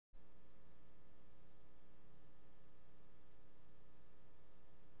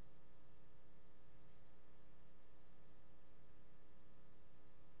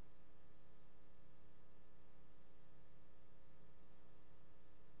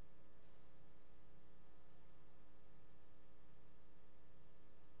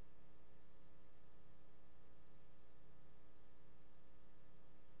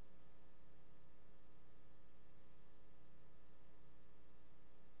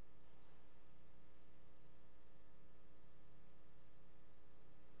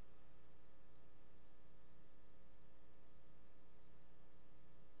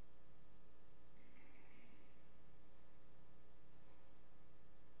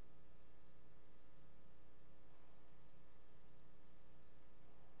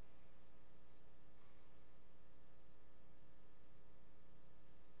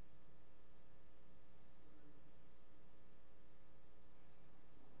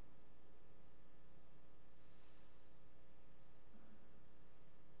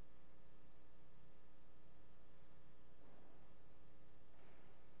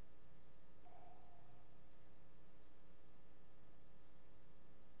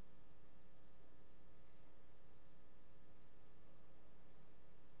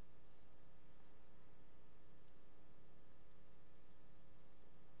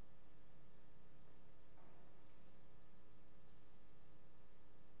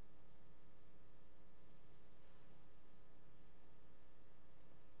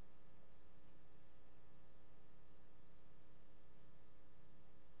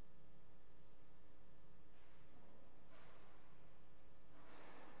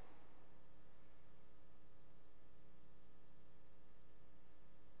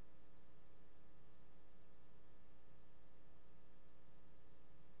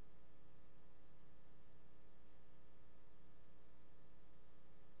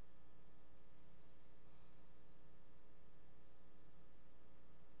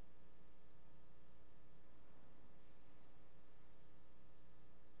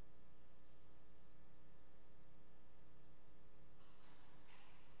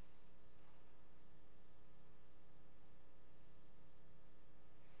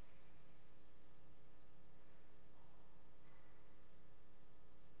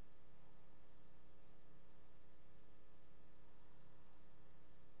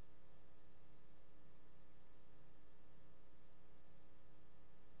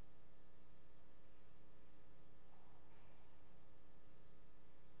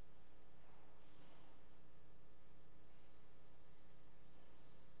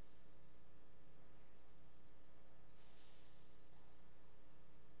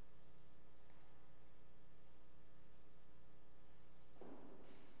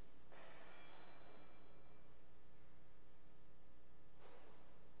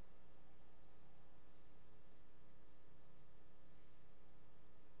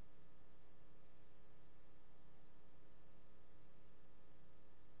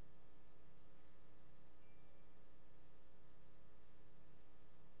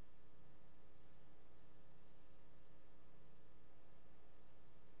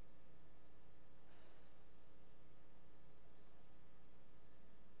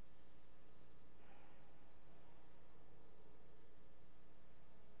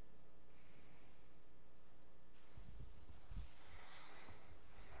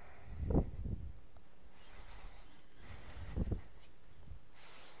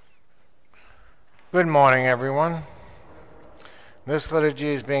Good morning, everyone. This liturgy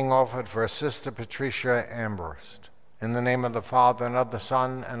is being offered for Sister Patricia Ambrose. In the name of the Father, and of the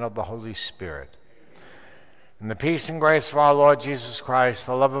Son, and of the Holy Spirit. And the peace and grace of our Lord Jesus Christ,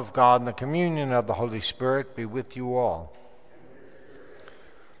 the love of God, and the communion of the Holy Spirit be with you all.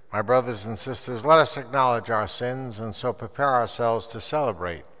 My brothers and sisters, let us acknowledge our sins and so prepare ourselves to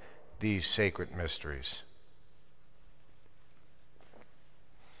celebrate these sacred mysteries.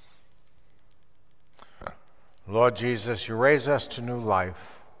 Lord Jesus, you raise us to new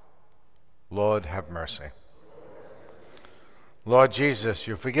life. Lord, have mercy. Lord Jesus,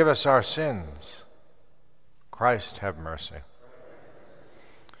 you forgive us our sins. Christ, have mercy.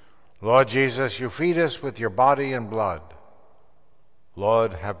 Lord Jesus, you feed us with your body and blood.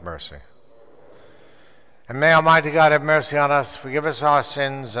 Lord, have mercy. And may Almighty God have mercy on us, forgive us our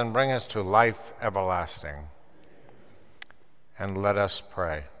sins, and bring us to life everlasting. And let us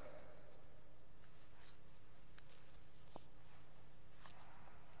pray.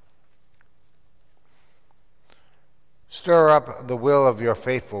 Stir up the will of your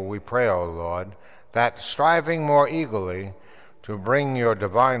faithful, we pray, O Lord, that striving more eagerly to bring your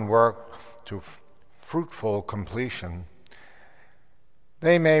divine work to fruitful completion,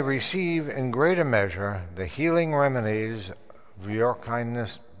 they may receive in greater measure the healing remedies of your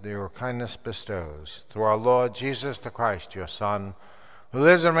kindness bestows. Through our Lord Jesus the Christ, your Son, who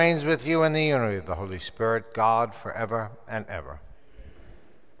lives and reigns with you in the unity of the Holy Spirit, God, forever and ever.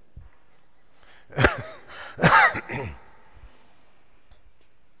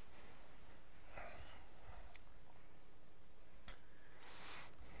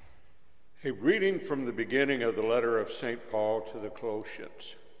 A reading from the beginning of the letter of St. Paul to the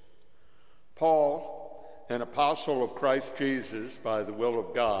Colossians. Paul, an apostle of Christ Jesus by the will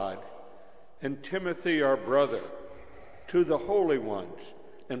of God, and Timothy, our brother, to the holy ones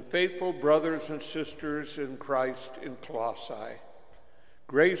and faithful brothers and sisters in Christ in Colossae,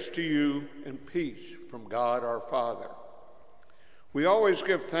 grace to you and peace from God our Father. We always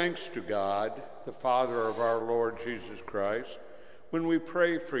give thanks to God, the Father of our Lord Jesus Christ, when we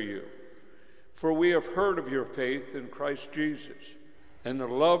pray for you. For we have heard of your faith in Christ Jesus, and the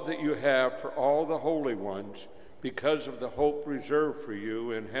love that you have for all the holy ones because of the hope reserved for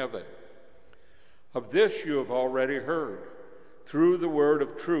you in heaven. Of this you have already heard, through the word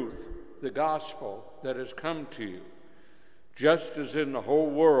of truth, the gospel that has come to you. Just as in the whole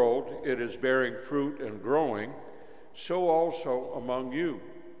world it is bearing fruit and growing, so also among you.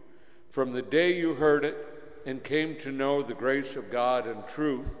 From the day you heard it and came to know the grace of God in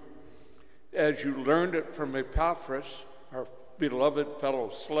truth, as you learned it from Epaphras, our beloved fellow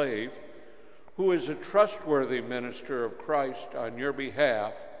slave, who is a trustworthy minister of Christ on your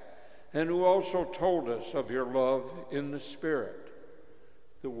behalf, and who also told us of your love in the Spirit.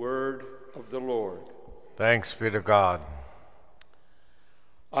 The word of the Lord. Thanks be to God.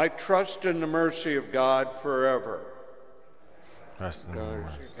 I trust in the mercy of God forever. Trust in the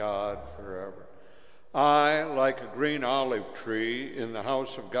mercy of God forever. I, like a green olive tree in the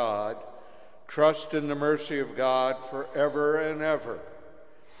house of God, trust in the mercy of God forever and ever.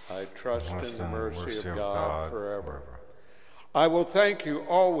 I trust in the mercy of God forever. I will thank you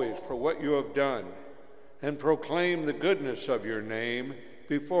always for what you have done and proclaim the goodness of your name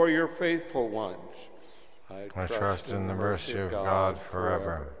before your faithful ones. I trust in the mercy of God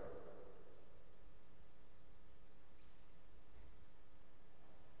forever.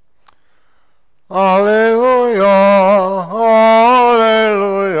 Alleluia, alleluia,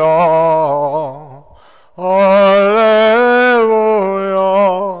 alleluia.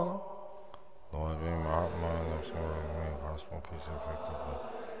 Lord, be my heart, my lips, and my gospel, peace, and effectively.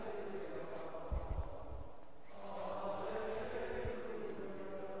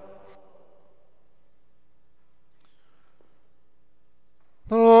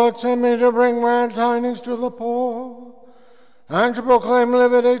 The Lord sent me to bring glad tidings to the poor, and to proclaim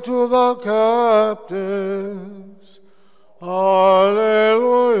liberty to the captives.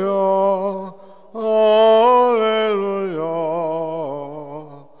 Alleluia, alleluia,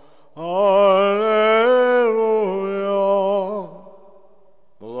 alleluia.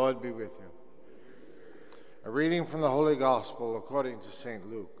 The Lord be with you. A reading from the Holy Gospel according to St.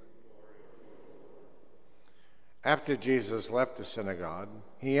 Luke. After Jesus left the synagogue,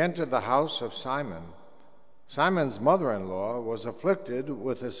 he entered the house of Simon. Simon's mother-in-law was afflicted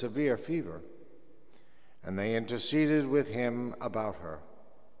with a severe fever, and they interceded with him about her.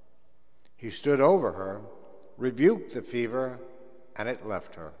 He stood over her, rebuked the fever, and it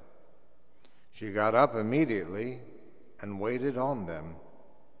left her. She got up immediately and waited on them.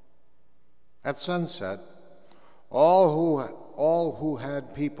 At sunset, all who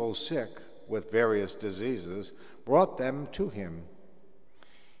had people sick with various diseases brought them to him.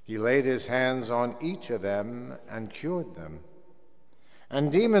 He laid his hands on each of them and cured them.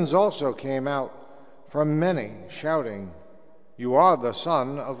 And demons also came out from many, shouting, "You are the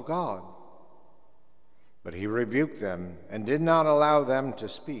Son of God." But he rebuked them and did not allow them to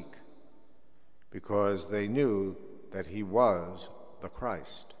speak, because they knew that he was the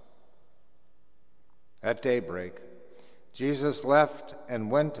Christ. At daybreak, Jesus left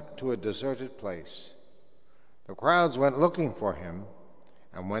and went to a deserted place. The crowds went looking for him,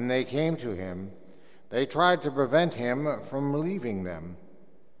 and when they came to him, they tried to prevent him from leaving them.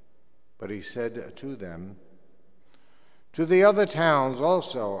 But he said to them, "To the other towns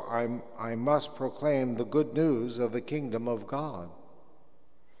also I must proclaim the good news of the kingdom of God,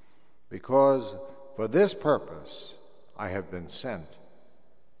 because for this purpose I have been sent."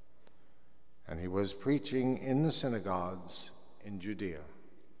 And he was preaching in the synagogues in Judea.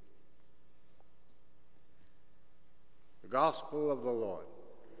 The Gospel of the Lord.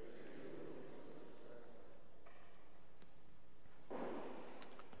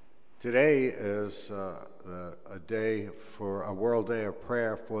 Today is a day for a World Day of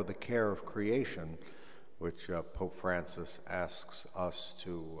Prayer for the Care of Creation, which Pope Francis asks us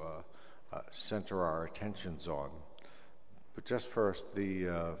to center our attentions on. But just first,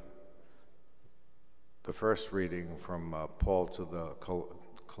 the first reading from Paul to the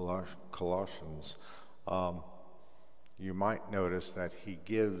Colossians, you might notice that he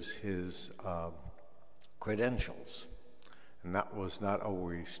gives his credentials. And that was not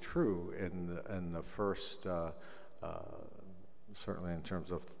always true in the first, certainly in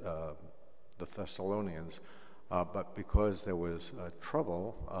terms of the Thessalonians, but because there was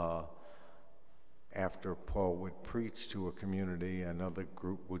trouble, after Paul would preach to a community, another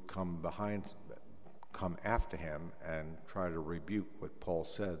group would come after him and try to rebuke what Paul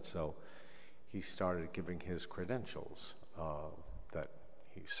said. So he started giving his credentials that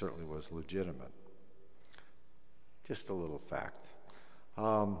he certainly was legitimate. Just a little fact.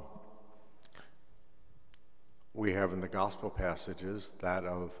 We have in the gospel passages that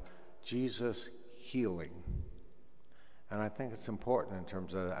of Jesus healing. And I think it's important in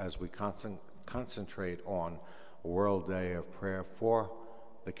terms of, as we concentrate on a World Day of Prayer for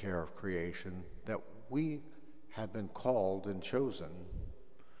the care of creation, that we have been called and chosen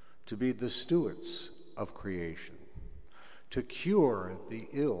to be the stewards of creation, to cure the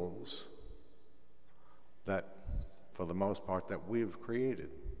ills that, for the most part, that we've created.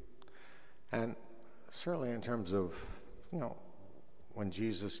 And certainly in terms of, when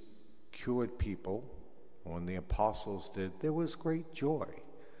Jesus cured people, when the apostles did, there was great joy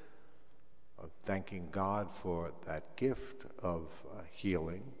of thanking God for that gift of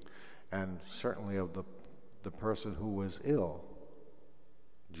healing, and certainly of the person who was ill,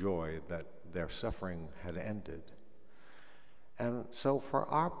 joy that their suffering had ended. And so for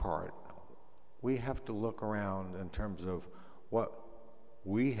our part, we have to look around in terms of what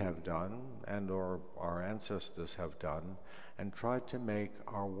we have done and or our ancestors have done, and try to make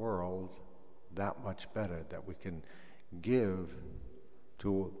our world that much better, that we can give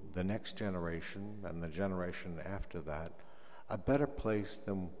to the next generation and the generation after that a better place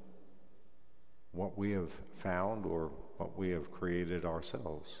than what we have found or what we have created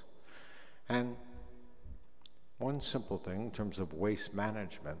ourselves. And one simple thing in terms of waste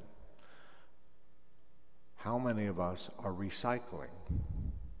management: how many of us are recycling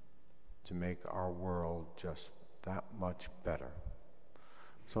to make our world just that much better?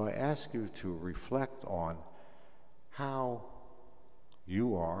 So I ask you to reflect on how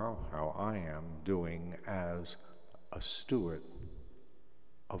you are, how I am doing as a steward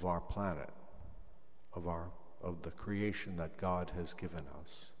of our planet, of the creation that God has given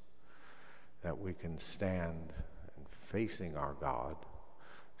us, that we can stand facing our God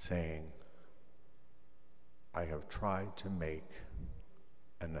saying, I have tried to make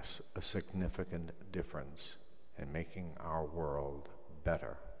a significant difference in making our world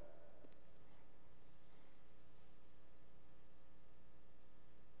better.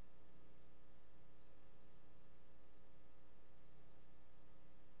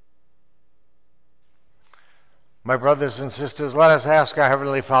 My brothers and sisters, let us ask our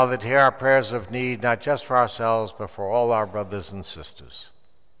Heavenly Father to hear our prayers of need, not just for ourselves, but for all our brothers and sisters.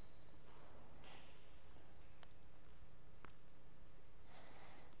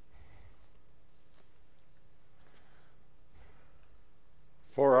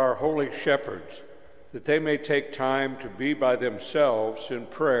 For our holy shepherds, that they may take time to be by themselves in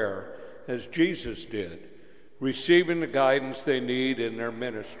prayer, as Jesus did, receiving the guidance they need in their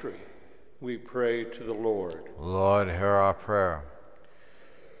ministry, we pray to the Lord. Lord, hear our prayer.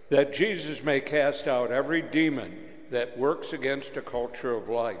 that Jesus may cast out every demon that works against a culture of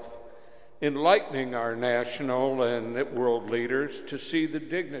life, enlightening our national and world leaders to see the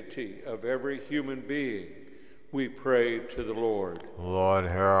dignity of every human being. We pray to the Lord. Lord,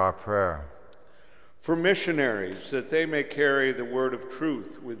 hear our prayer. For missionaries, that they may carry the word of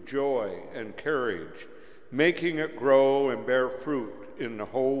truth with joy and courage, making it grow and bear fruit in the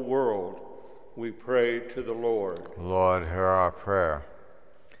whole world, we pray to the Lord. Lord, hear our prayer.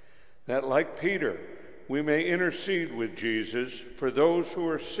 That, like Peter, we may intercede with Jesus for those who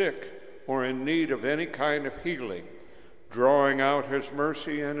are sick or in need of any kind of healing, drawing out his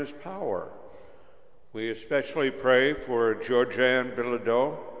mercy and his power. We especially pray for Georgianne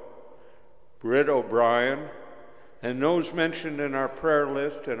Bilodeau, Britt O'Brien, and those mentioned in our prayer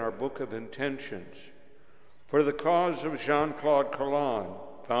list and our book of intentions. For the cause of Jean-Claude Collin,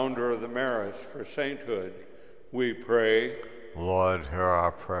 founder of the Maris for Sainthood, we pray. Lord, hear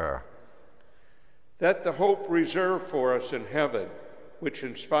our prayer. That the hope reserved for us in heaven, which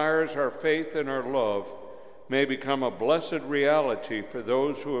inspires our faith and our love, may become a blessed reality for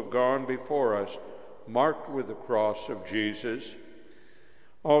those who have gone before us, marked with the cross of Jesus.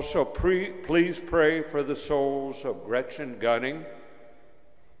 Also, please pray for the souls of Gretchen Gunning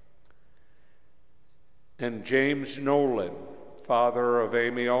and James Nolan, father of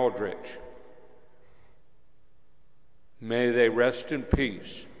Amy Aldrich. May they rest in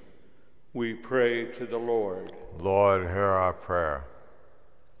peace. We pray to the Lord. Lord, hear our prayer.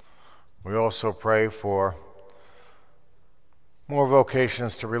 We also pray for more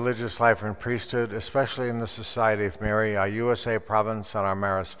vocations to religious life and priesthood, especially in the Society of Mary, our USA province, and our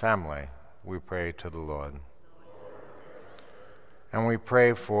Maris family. We pray to the Lord. And we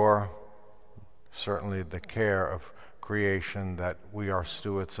pray for certainly the care of creation that we are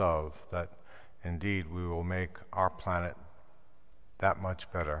stewards of, that indeed we will make our planet that much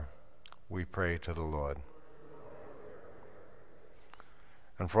better. We pray to the Lord.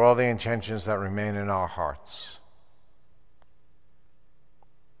 And for all the intentions that remain in our hearts,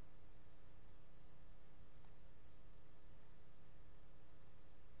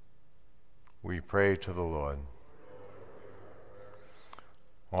 we pray to the Lord.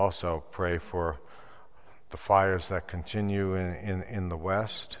 Also pray for the fires that continue in the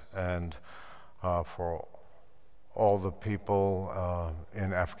West, and for all the people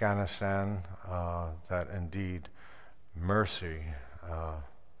in Afghanistan, that indeed mercy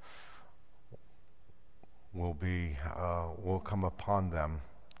will come upon them,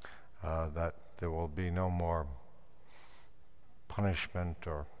 that there will be no more punishment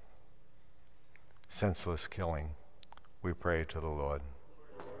or senseless killing. We pray to the Lord.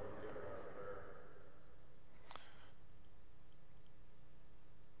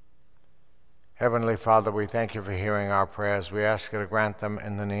 Heavenly Father, we thank you for hearing our prayers. We ask you to grant them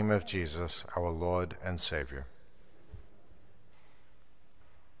in the name of Jesus, our Lord and Savior.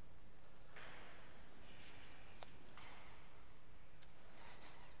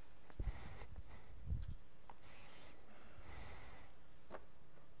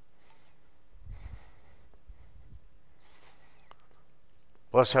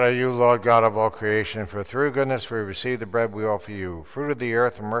 Blessed are you, Lord God of all creation, for through goodness we receive the bread we offer you, fruit of the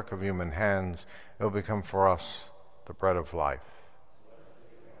earth and work of human hands. It will become for us the bread of life.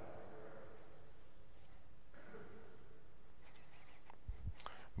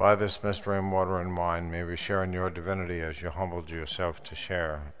 By this mystery in water and wine, may we share in your divinity as you humbled yourself to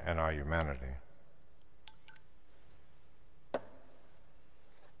share in our humanity.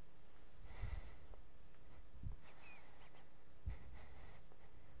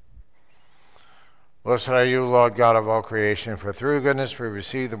 Blessed are you, Lord God of all creation, for through goodness we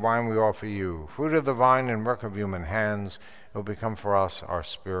receive the wine we offer you, fruit of the vine and work of human hands. It will become for us our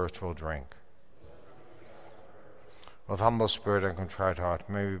spiritual drink. With humble spirit and contrite heart,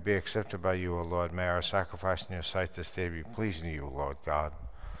 may we be accepted by you, O Lord. May our sacrifice in your sight this day be pleasing to you, Lord God.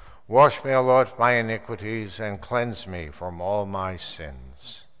 Wash me, O Lord, from my iniquities, and cleanse me from all my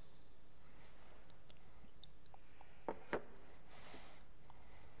sins.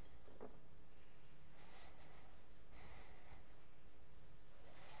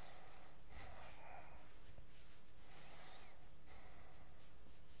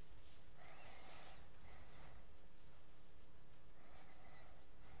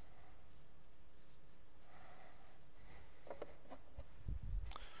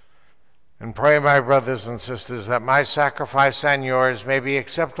 And pray, my brothers and sisters, that my sacrifice and yours may be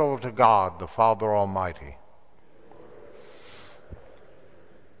acceptable to God, the Father Almighty.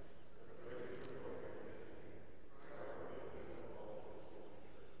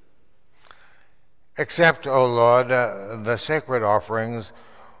 Accept, O Lord, the sacred offerings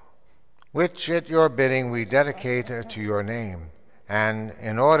which at your bidding we dedicate to your name, and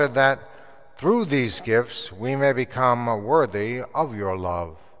in order that through these gifts we may become worthy of your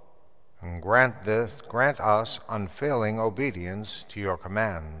love. And grant us unfailing obedience to your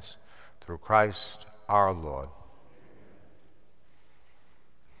commands, through Christ our Lord.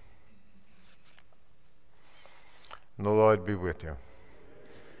 The Lord be with you.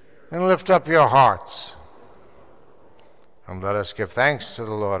 And lift up your hearts, and let us give thanks to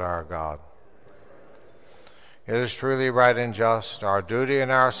the Lord our God. It is truly right and just, our duty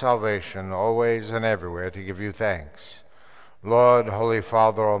and our salvation, always and everywhere, to give you thanks, Lord, Holy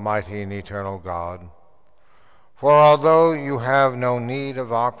Father, Almighty and eternal God. For although you have no need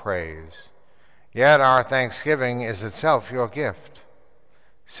of our praise, yet our thanksgiving is itself your gift,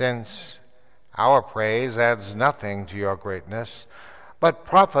 since our praise adds nothing to your greatness, but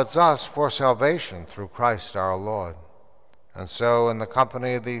profits us for salvation through Christ our Lord. And so, in the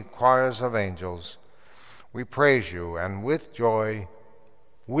company of the choirs of angels, we praise you, and with joy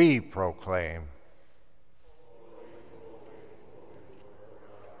we proclaim.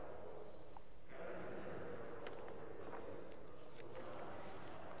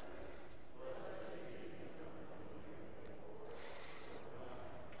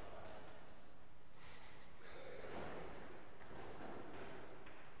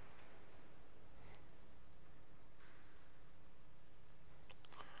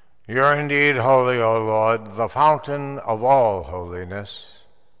 You are indeed holy, O Lord, the fountain of all holiness.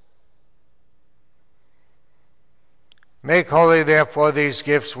 Make holy, therefore, these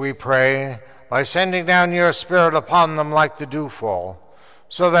gifts, we pray, by sending down your Spirit upon them like the dewfall,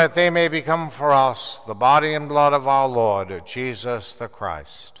 so that they may become for us the body and blood of our Lord, Jesus the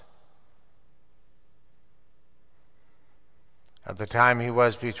Christ. At the time he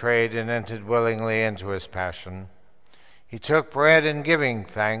was betrayed and entered willingly into his passion, he took bread and giving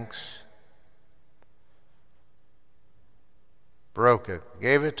thanks, broke it,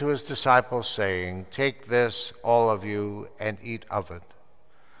 gave it to his disciples, saying, "Take this, all of you, and eat of it.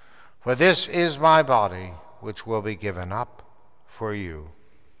 For this is my body, which will be given up for you."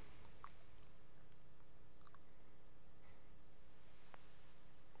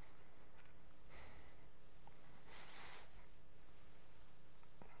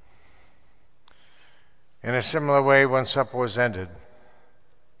 In a similar way, when supper was ended,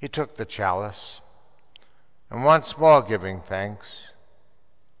 he took the chalice, and once more giving thanks,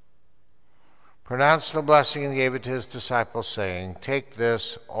 pronounced the blessing and gave it to his disciples, saying, "Take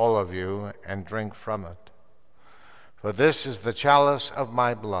this, all of you, and drink from it. For this is the chalice of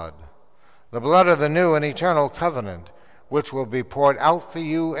my blood, the blood of the new and eternal covenant, which will be poured out for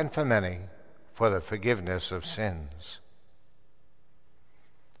you and for many for the forgiveness of sins.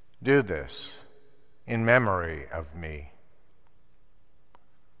 Do this in memory of me."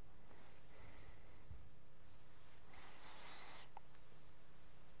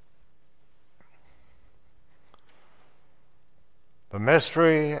 The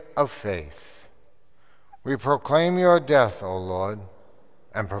mystery of faith. We proclaim your death, O Lord,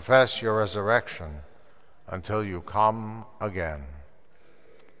 and profess your resurrection until you come again.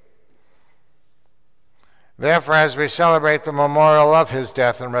 Therefore, as we celebrate the memorial of his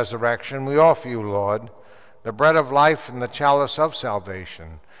death and resurrection, we offer you, Lord, the bread of life and the chalice of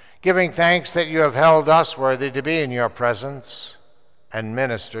salvation, giving thanks that you have held us worthy to be in your presence and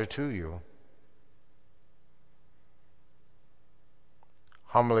minister to you.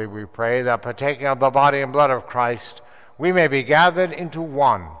 Humbly we pray that, partaking of the body and blood of Christ, we may be gathered into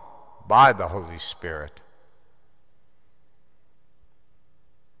one by the Holy Spirit.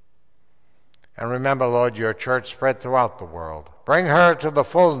 And remember, Lord, your church spread throughout the world. Bring her to the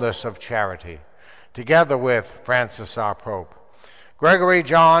fullness of charity, together with Francis, our Pope, Gregory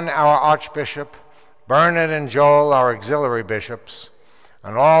John, our Archbishop, Bernard and Joel, our auxiliary bishops,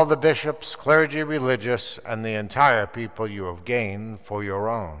 and all the bishops, clergy, religious, and the entire people you have gained for your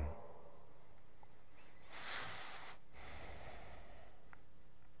own.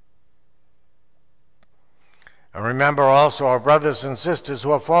 And remember also our brothers and sisters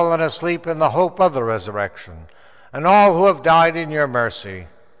who have fallen asleep in the hope of the resurrection, and all who have died in your mercy.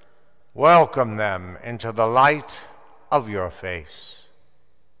 Welcome them into the light of your face.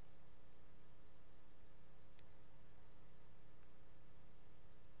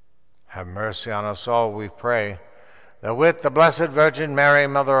 Have mercy on us all, we pray, that with the Blessed Virgin Mary,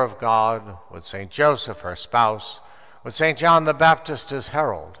 Mother of God, with St. Joseph, her spouse, with St. John the Baptist, his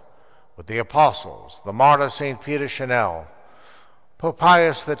herald, with the apostles, the martyr St. Peter Chanel, Pope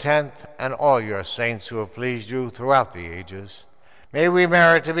Pius X, and all your saints who have pleased you throughout the ages, may we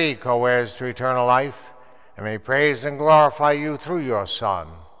merit to be co-heirs to eternal life, and may praise and glorify you through your Son,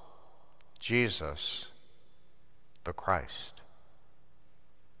 Jesus the Christ.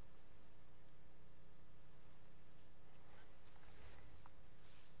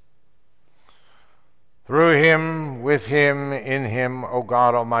 Through him, with him, in him, O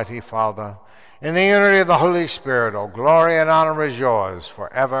God, Almighty Father, in the unity of the Holy Spirit, all glory and honor is yours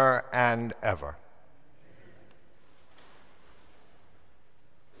forever and ever.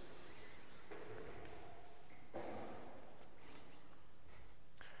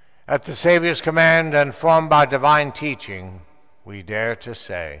 At the Savior's command and formed by divine teaching, we dare to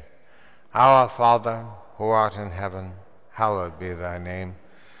say, Our Father, who art in heaven, hallowed be thy name.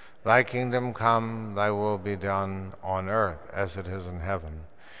 Thy kingdom come, thy will be done on earth as it is in heaven.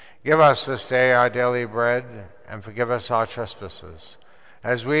 Give us this day our daily bread, and forgive us our trespasses,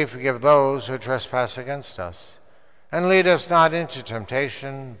 as we forgive those who trespass against us. And lead us not into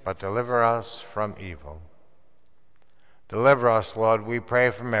temptation, but deliver us from evil. Deliver us, Lord, we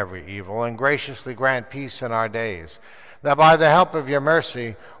pray, from every evil, and graciously grant peace in our days, that by the help of your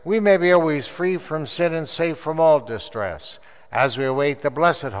mercy we may be always free from sin and safe from all distress, as we await the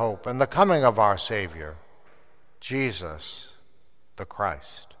blessed hope and the coming of our Savior, Jesus the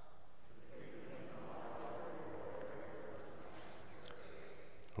Christ.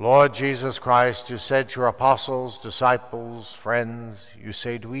 Lord Jesus Christ, you said to your apostles, disciples, friends, you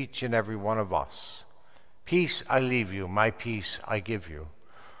say to each and every one of us, Peace I leave you, my peace I give you.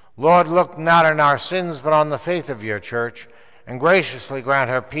 Lord, look not on our sins, but on the faith of your church, and graciously grant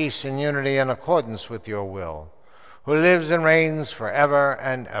her peace and unity in accordance with your will, who lives and reigns forever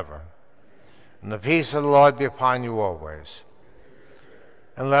and ever. And the peace of the Lord be upon you always.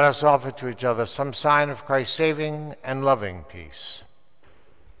 And let us offer to each other some sign of Christ's saving and loving peace.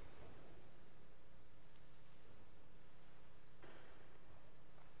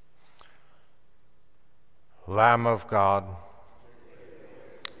 Lamb of God,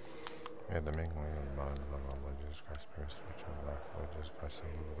 may the mingling of the blood of the Lord Jesus Christ be restored to the life of Lord Jesus Christ, the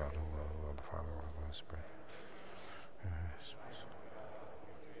Lord of God, who will the Father, who will the Holy Spirit.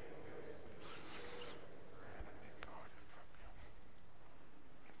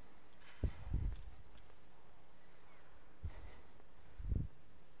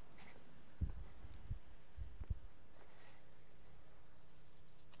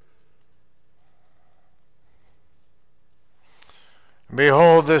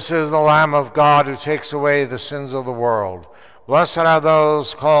 Behold, this is the Lamb of God who takes away the sins of the world. Blessed are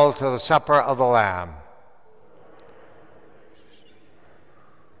those called to the supper of the Lamb.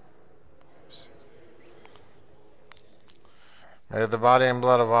 May the body and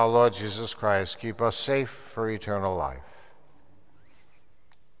blood of our Lord Jesus Christ keep us safe for eternal life.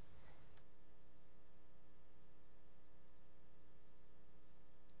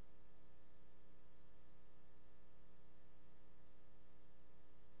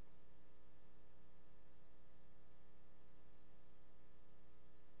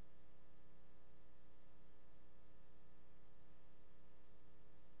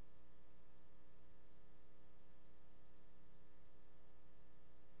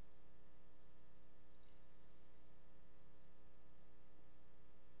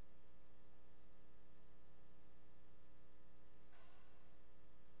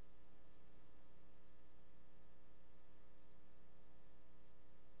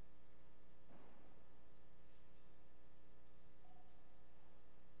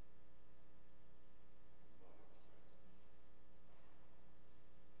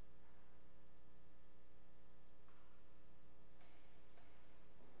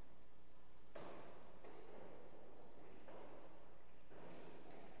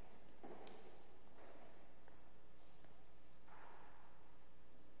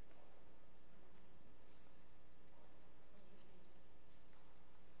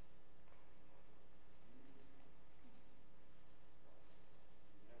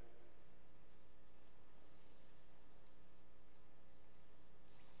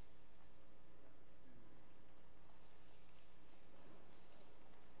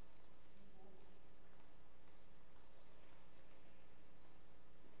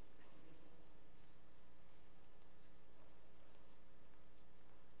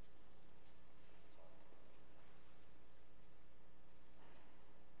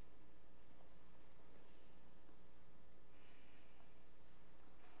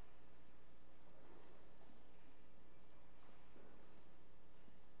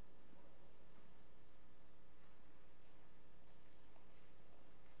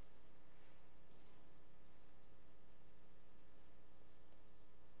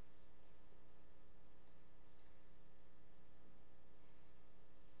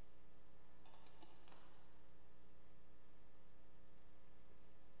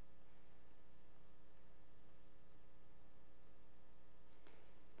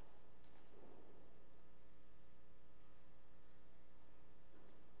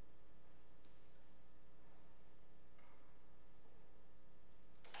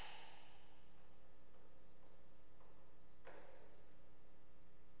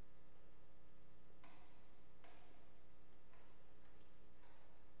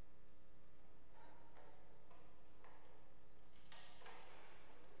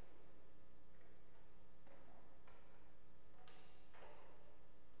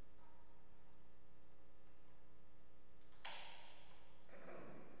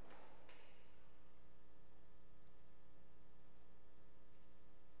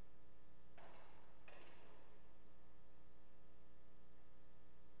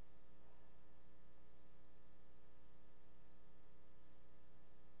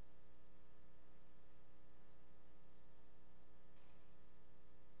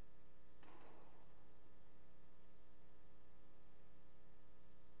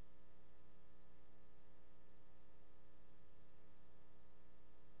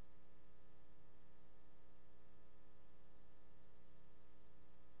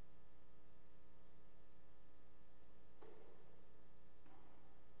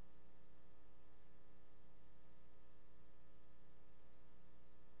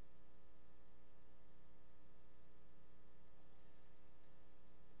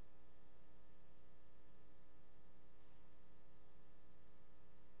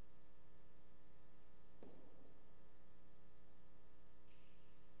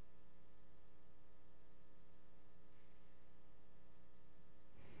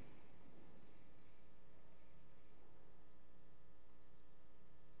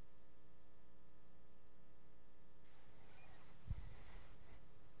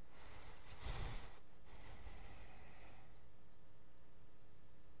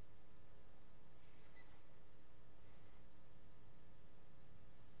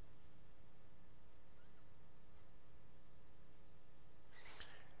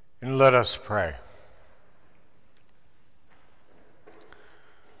 Let us pray.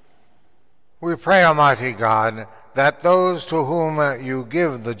 We pray, Almighty God, that those to whom you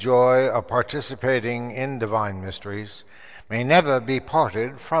give the joy of participating in divine mysteries may never be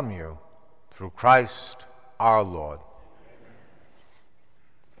parted from you, through Christ our Lord.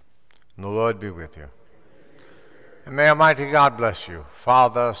 And the Lord be with you. And may Almighty God bless you,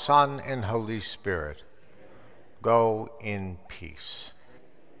 Father, Son, and Holy Spirit. Go in peace.